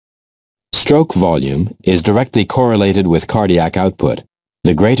Stroke volume is directly correlated with cardiac output.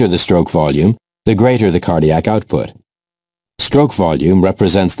 The greater the stroke volume, the greater the cardiac output. Stroke volume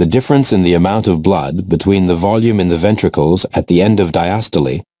represents the difference in the amount of blood between the volume in the ventricles at the end of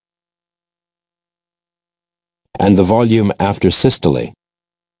diastole and the volume after systole.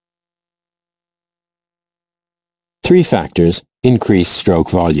 Three factors increase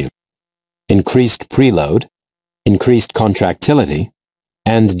stroke volume: increased preload, increased contractility,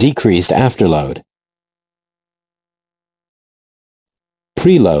 and decreased afterload.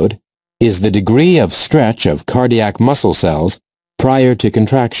 Preload is the degree of stretch of cardiac muscle cells prior to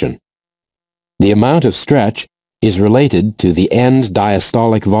contraction. The amount of stretch is related to the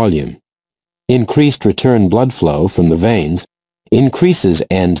end-diastolic volume. Increased return blood flow from the veins increases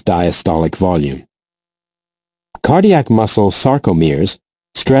end-diastolic volume. Cardiac muscle sarcomeres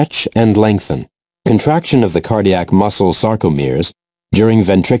stretch and lengthen. Contraction of the cardiac muscle sarcomeres during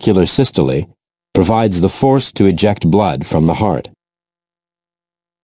ventricular systole provides the force to eject blood from the heart.